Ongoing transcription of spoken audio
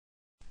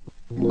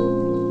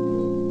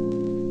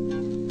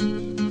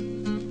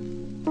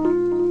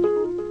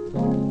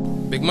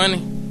Big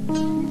money?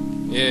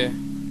 Yeah.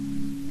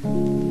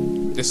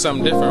 There's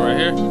something different right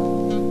here.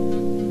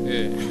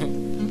 Yeah,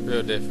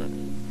 real different.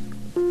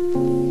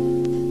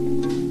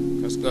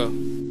 Let's go.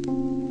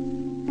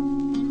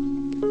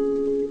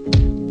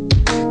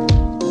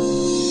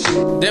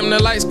 Dim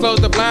the lights, close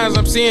the blinds,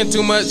 I'm seeing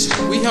too much.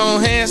 We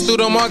hold hands through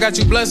the mall, got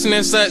you blushing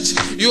and such.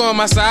 You on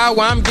my side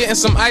while I'm getting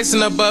some ice in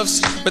the buffs.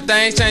 But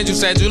things changed, you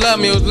said you love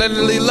me, it was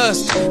literally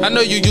lust. I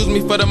know you used me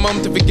for the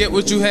moment to forget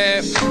what you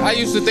had. I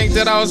used to think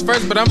that I was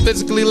first, but I'm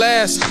physically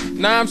last.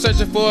 Now I'm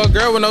searching for a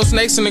girl with no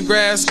snakes in the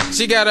grass.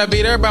 She gotta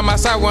be there by my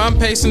side while I'm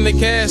pacing the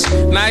cash.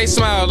 Nice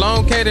smile,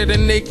 long cater that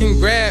they can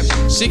grab.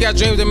 She got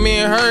dreams that me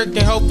and her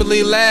can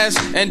hopefully last.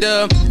 And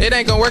it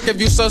ain't gonna work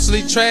if you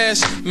socially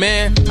trash.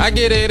 Man, I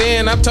get it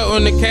in, I'm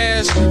toting the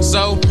cash.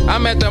 So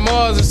I'm at the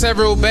malls in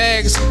several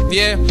bags.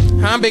 Yeah,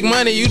 I'm big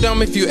money, you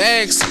dumb if you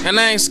ask. And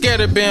I ain't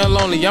scared of being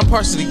lonely, I'm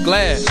partially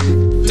glad.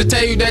 To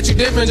tell you that you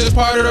different, just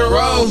part of the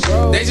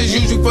road. They just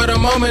use you for the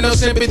moment, no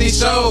sympathy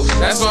showed.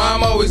 That's why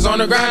I'm always on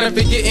the grind and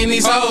forgetting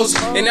these hoes.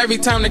 And every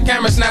time the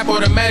camera snap,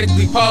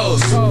 automatically pose.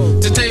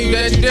 To tell you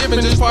that you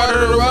different, just part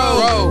of the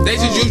road. They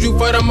just use you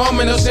for the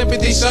moment, no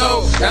sympathy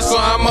showed. That's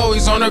why I'm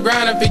always on the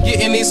grind and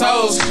forgetting these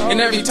hoes. And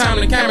every time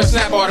the camera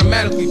snap,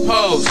 automatically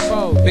pose.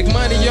 Big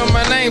money on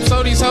my name,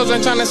 so these hoes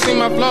ain't trying to see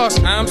my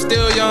flaws. I'm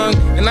still young,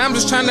 and I'm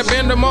just trying to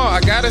bend them all. I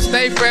gotta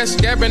stay fresh,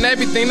 grabbing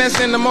everything that's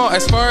in the mall.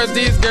 As far as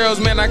these girls,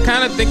 man, I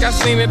kinda think I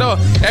seen it all.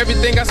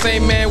 Everything I say,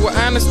 man, with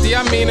honesty,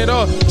 I mean it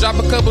all. Drop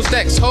a couple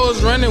stacks,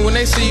 hoes running when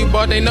they see you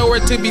ball. They nowhere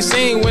to be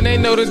seen when they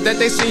notice that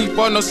they see you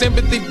fall. No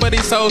sympathy for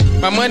these hoes.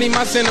 My money,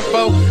 my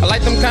centerfold. I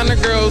like them kind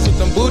of girls with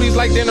them booties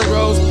like dinner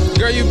rolls.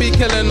 Girl, you be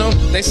killing them.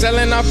 They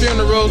selling out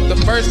funerals. The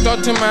first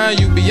thought to mind,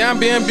 you beyond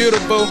being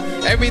beautiful.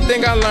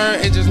 Everything I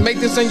learned, it just make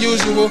this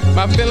unusual.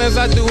 My feelings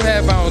I do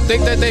have, I don't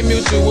think that they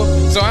mutual.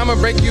 So I'ma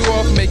break you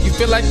off, make you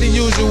feel like the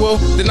usual.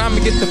 Then I'ma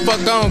get the fuck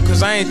on,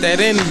 cause I ain't that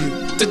into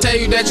you. To tell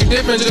you that you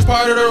different, just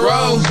part of the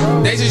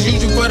road. They just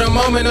use you for the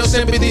moment, no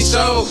sympathy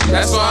showed.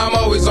 That's why I'm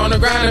always on the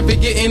grind and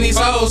forgetting these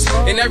hoes.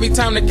 And every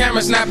time the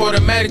camera snap,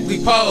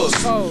 automatically pose.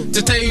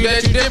 To tell you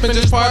that you different,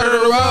 just part of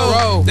the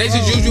road. They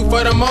just use you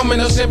for the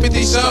moment, no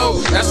sympathy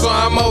showed. That's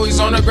why I'm always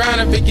on the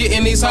grind and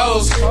forgetting these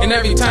hoes. And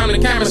every time the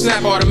camera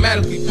snap,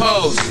 automatically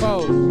pose.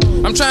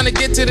 I'm trying to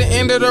get to the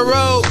end of the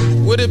road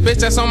with a bitch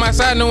that's on my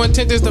side, no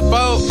intentions to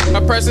fold. Her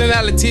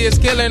personality is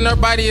killing, her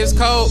body is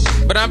cold.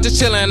 But I'm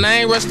just chillin', I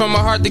ain't rushed for my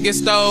heart to get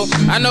stole.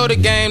 I know the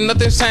game,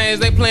 nothing's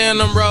changed, they playin'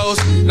 them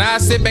roles. Now I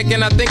sit back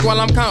and I think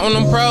while I'm counting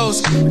them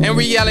pros. In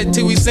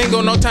reality, we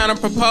single, no time to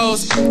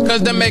propose.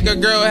 Cause to make a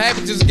girl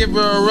happy, just give her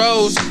a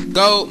rose.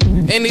 Gold,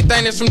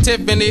 anything that's from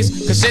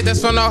Tiffany's. Cause shit that's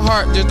from the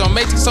heart just don't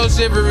make you so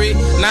shivery.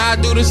 Now I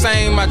do the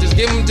same, I just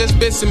give them just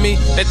bits of me.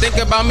 They think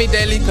about me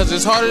daily, cause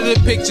it's harder to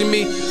picture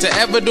me. To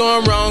ever do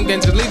them wrong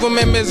and just leave them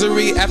in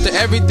misery. After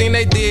everything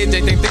they did,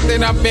 they think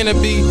that I'm finna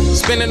be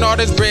spending all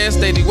this bread,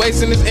 steady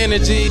wasting this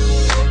energy.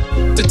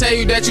 To tell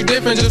you that you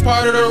different, just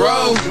part of the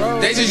road.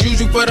 They just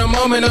use you for the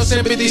moment, no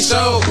sympathy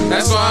showed.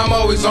 That's why I'm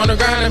always on the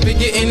grind and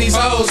forgetting these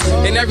hoes.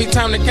 And every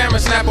time the camera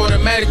snap,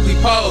 automatically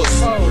pose.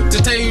 To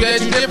tell you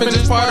that you different,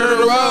 just part of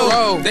the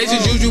road. They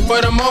just use you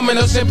for the moment,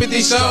 no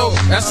sympathy showed.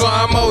 That's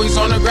why I'm always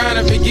on the grind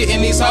and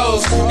forgetting these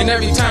hoes. And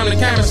every time the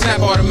camera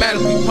snap,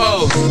 automatically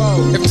pose.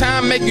 If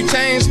time make you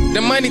change,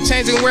 the money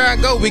changing where I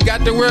go. We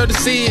got the world to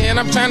see, and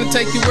I'm trying to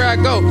take you where I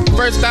go.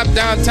 First stop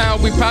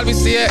downtown, we probably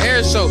see an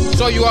air show.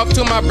 Show you off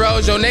to my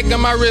bros, your neck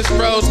and my wrist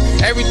bros.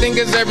 Everything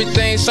is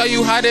everything, show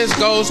you how this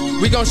goes.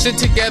 We gon' shit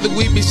together,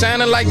 we be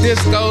shining like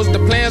discos. The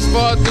plans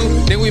fall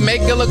through, then we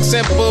make it look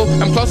simple.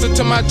 I'm closer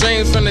to my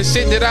dreams from the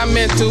shit that I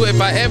meant to.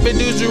 If I ever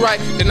do you right,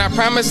 then I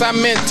promise I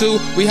meant to.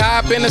 We high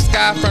up in the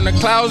sky from the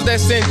clouds that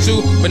sent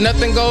you. But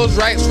nothing goes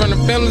right from the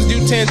feelings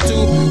you tend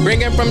to.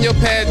 Bringing from your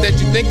past that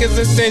you think is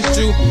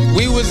essential.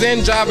 We was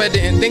in job, I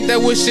didn't think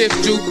that would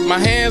shift you. My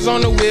hands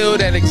on the wheel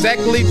that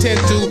exactly tend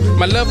to.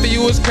 My love for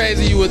you was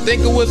crazy, you would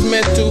think it was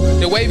meant to.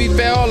 The way we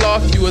fell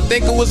off, you would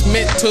think it was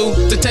meant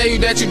to. To tell you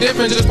that you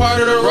different, just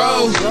part of the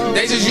road.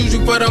 They just use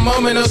you for the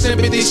moment, no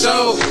sympathy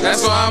showed.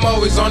 That's why I'm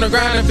always on the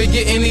grind and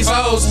forgetting these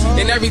hoes.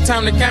 And every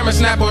time the camera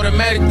snap,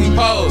 automatically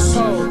pose.